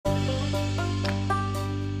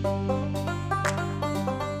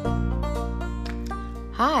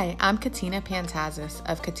Hi, I'm Katina Pantazis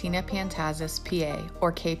of Katina Pantazis PA,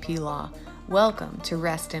 or KP Law. Welcome to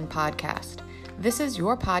Rest In Podcast. This is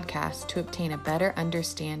your podcast to obtain a better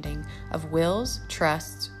understanding of wills,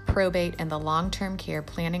 trusts, probate, and the long-term care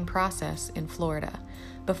planning process in Florida.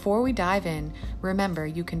 Before we dive in, remember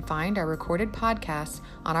you can find our recorded podcasts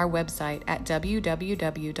on our website at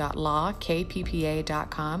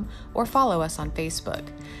www.lawkppa.com or follow us on Facebook.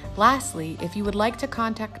 Lastly, if you would like to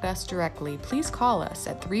contact us directly, please call us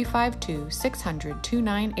at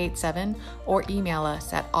 352-600-2987 or email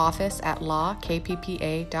us at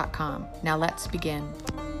office@lawkppa.com. Now let's begin.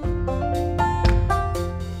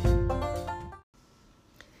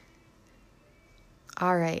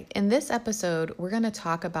 All right, in this episode, we're going to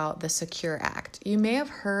talk about the Secure Act. You may have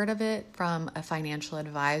heard of it from a financial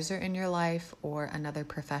advisor in your life or another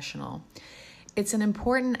professional. It's an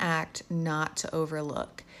important act not to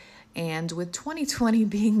overlook. And with 2020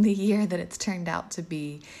 being the year that it's turned out to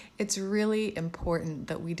be, it's really important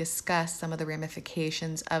that we discuss some of the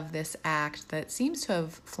ramifications of this act that seems to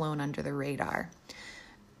have flown under the radar.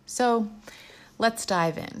 So let's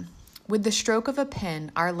dive in. With the stroke of a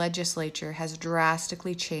pen, our legislature has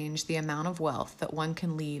drastically changed the amount of wealth that one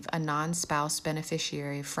can leave a non-spouse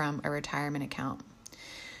beneficiary from a retirement account.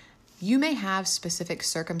 You may have specific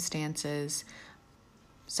circumstances,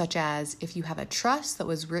 such as if you have a trust that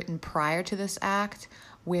was written prior to this act,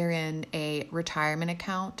 wherein a retirement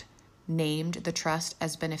account named the trust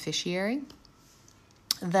as beneficiary,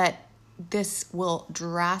 that this will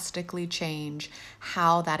drastically change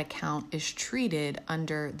how that account is treated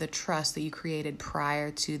under the trust that you created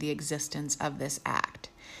prior to the existence of this act.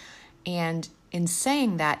 And in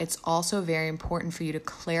saying that, it's also very important for you to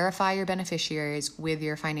clarify your beneficiaries with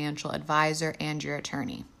your financial advisor and your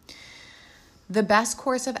attorney. The best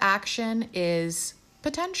course of action is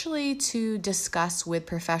potentially to discuss with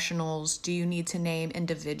professionals, do you need to name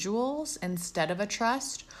individuals instead of a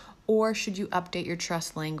trust? Or should you update your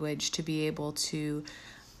trust language to be able to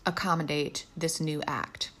accommodate this new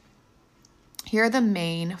act? Here are the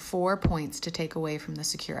main 4 points to take away from the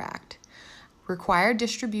Secure Act. Required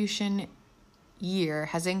distribution year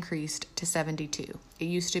has increased to 72. It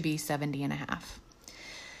used to be 70 and a half.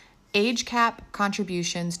 Age cap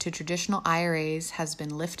contributions to traditional IRAs has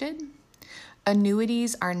been lifted.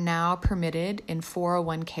 Annuities are now permitted in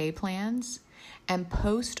 401k plans. And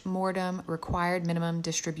post-mortem required minimum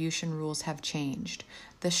distribution rules have changed.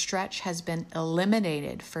 The stretch has been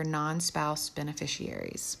eliminated for non-spouse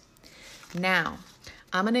beneficiaries. Now,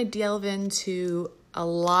 I'm going to delve into a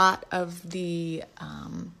lot of the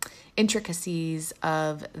intricacies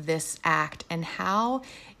of this act and how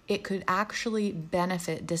it could actually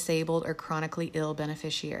benefit disabled or chronically ill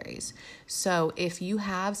beneficiaries. So if you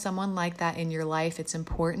have someone like that in your life, it's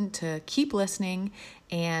important to keep listening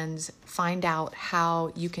and find out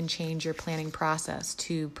how you can change your planning process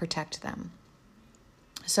to protect them.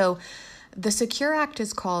 So the Secure Act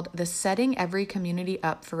is called the Setting Every Community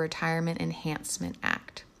Up for Retirement Enhancement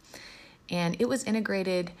Act. And it was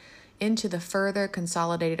integrated into the Further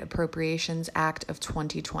Consolidated Appropriations Act of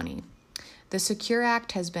 2020. The Secure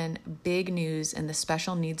Act has been big news in the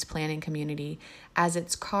special needs planning community as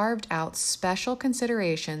it's carved out special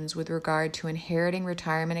considerations with regard to inheriting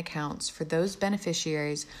retirement accounts for those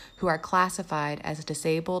beneficiaries who are classified as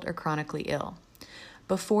disabled or chronically ill.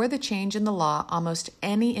 Before the change in the law, almost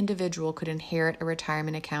any individual could inherit a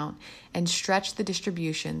retirement account and stretch the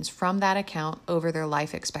distributions from that account over their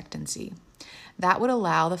life expectancy. That would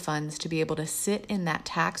allow the funds to be able to sit in that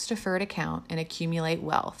tax-deferred account and accumulate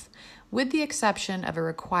wealth, with the exception of a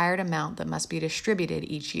required amount that must be distributed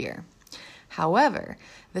each year. However,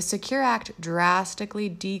 the Secure Act drastically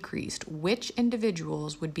decreased which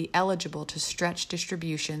individuals would be eligible to stretch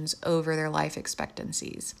distributions over their life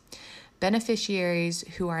expectancies. Beneficiaries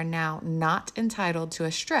who are now not entitled to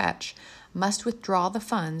a stretch must withdraw the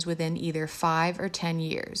funds within either 5 or 10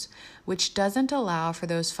 years, which doesn't allow for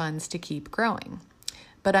those funds to keep growing.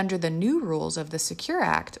 But under the new rules of the Secure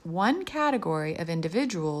Act, one category of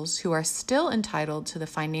individuals who are still entitled to the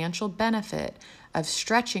financial benefit of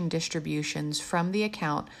stretching distributions from the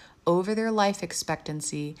account over their life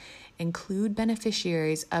expectancy include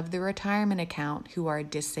beneficiaries of the retirement account who are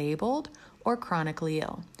disabled or chronically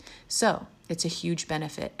ill. So, it's a huge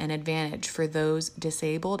benefit and advantage for those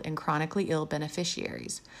disabled and chronically ill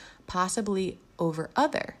beneficiaries, possibly over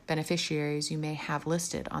other beneficiaries you may have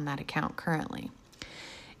listed on that account currently.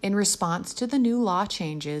 In response to the new law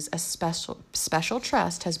changes, a special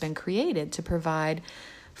trust has been created to provide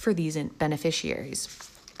for these beneficiaries.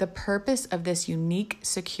 The purpose of this unique,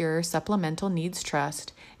 secure supplemental needs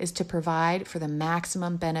trust is to provide for the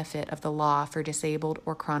maximum benefit of the law for disabled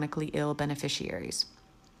or chronically ill beneficiaries.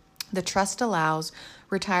 The trust allows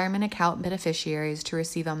retirement account beneficiaries to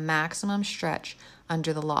receive a maximum stretch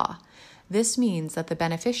under the law. This means that the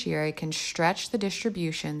beneficiary can stretch the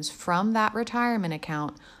distributions from that retirement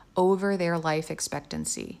account over their life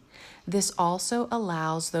expectancy. This also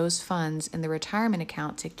allows those funds in the retirement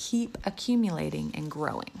account to keep accumulating and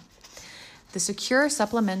growing. The Secure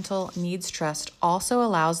Supplemental Needs Trust also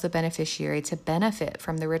allows the beneficiary to benefit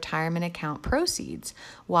from the retirement account proceeds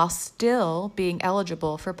while still being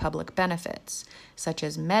eligible for public benefits, such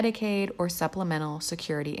as Medicaid or supplemental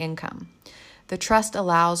security income. The trust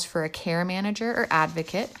allows for a care manager or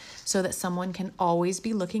advocate so that someone can always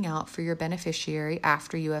be looking out for your beneficiary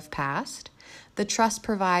after you have passed. The trust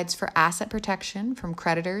provides for asset protection from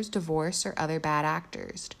creditors, divorce, or other bad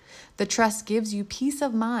actors. The trust gives you peace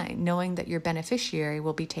of mind knowing that your beneficiary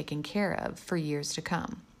will be taken care of for years to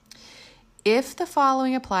come. If the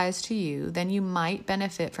following applies to you, then you might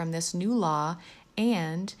benefit from this new law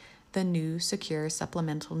and the new Secure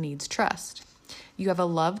Supplemental Needs Trust. You have a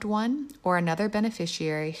loved one or another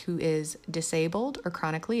beneficiary who is disabled or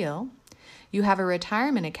chronically ill. You have a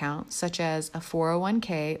retirement account, such as a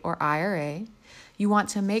 401k or IRA. You want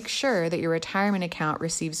to make sure that your retirement account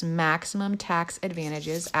receives maximum tax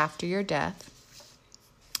advantages after your death.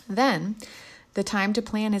 Then, the time to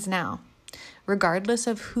plan is now. Regardless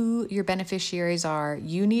of who your beneficiaries are,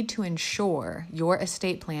 you need to ensure your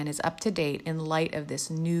estate plan is up to date in light of this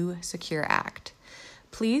new Secure Act.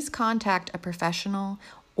 Please contact a professional,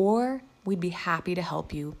 or we'd be happy to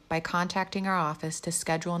help you by contacting our office to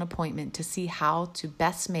schedule an appointment to see how to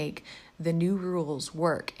best make the new rules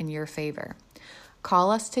work in your favor.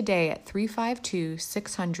 Call us today at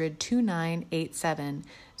 352-600-2987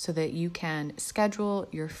 so that you can schedule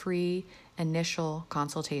your free initial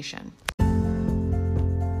consultation.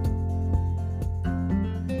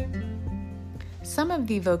 Some of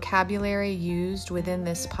the vocabulary used within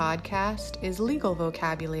this podcast is legal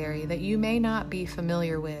vocabulary that you may not be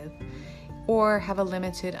familiar with or have a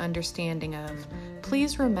limited understanding of.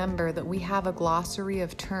 Please remember that we have a glossary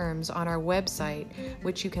of terms on our website,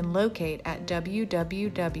 which you can locate at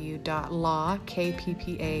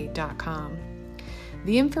www.lawkppa.com.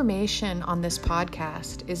 The information on this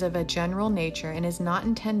podcast is of a general nature and is not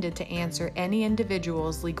intended to answer any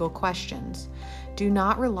individual's legal questions. Do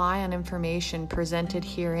not rely on information presented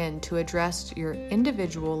herein to address your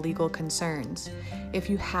individual legal concerns. If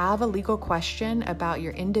you have a legal question about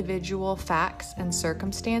your individual facts and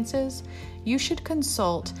circumstances, you should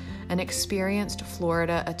consult an experienced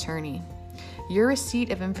Florida attorney. Your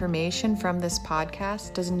receipt of information from this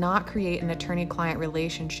podcast does not create an attorney-client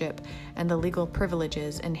relationship and the legal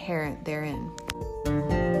privileges inherent therein.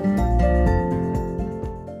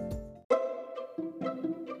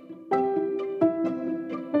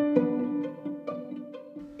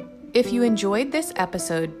 If you enjoyed this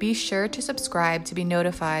episode, be sure to subscribe to be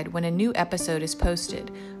notified when a new episode is posted.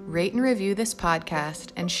 Rate and review this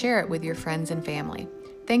podcast and share it with your friends and family.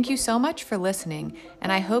 Thank you so much for listening,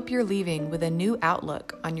 and I hope you're leaving with a new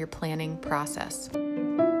outlook on your planning process.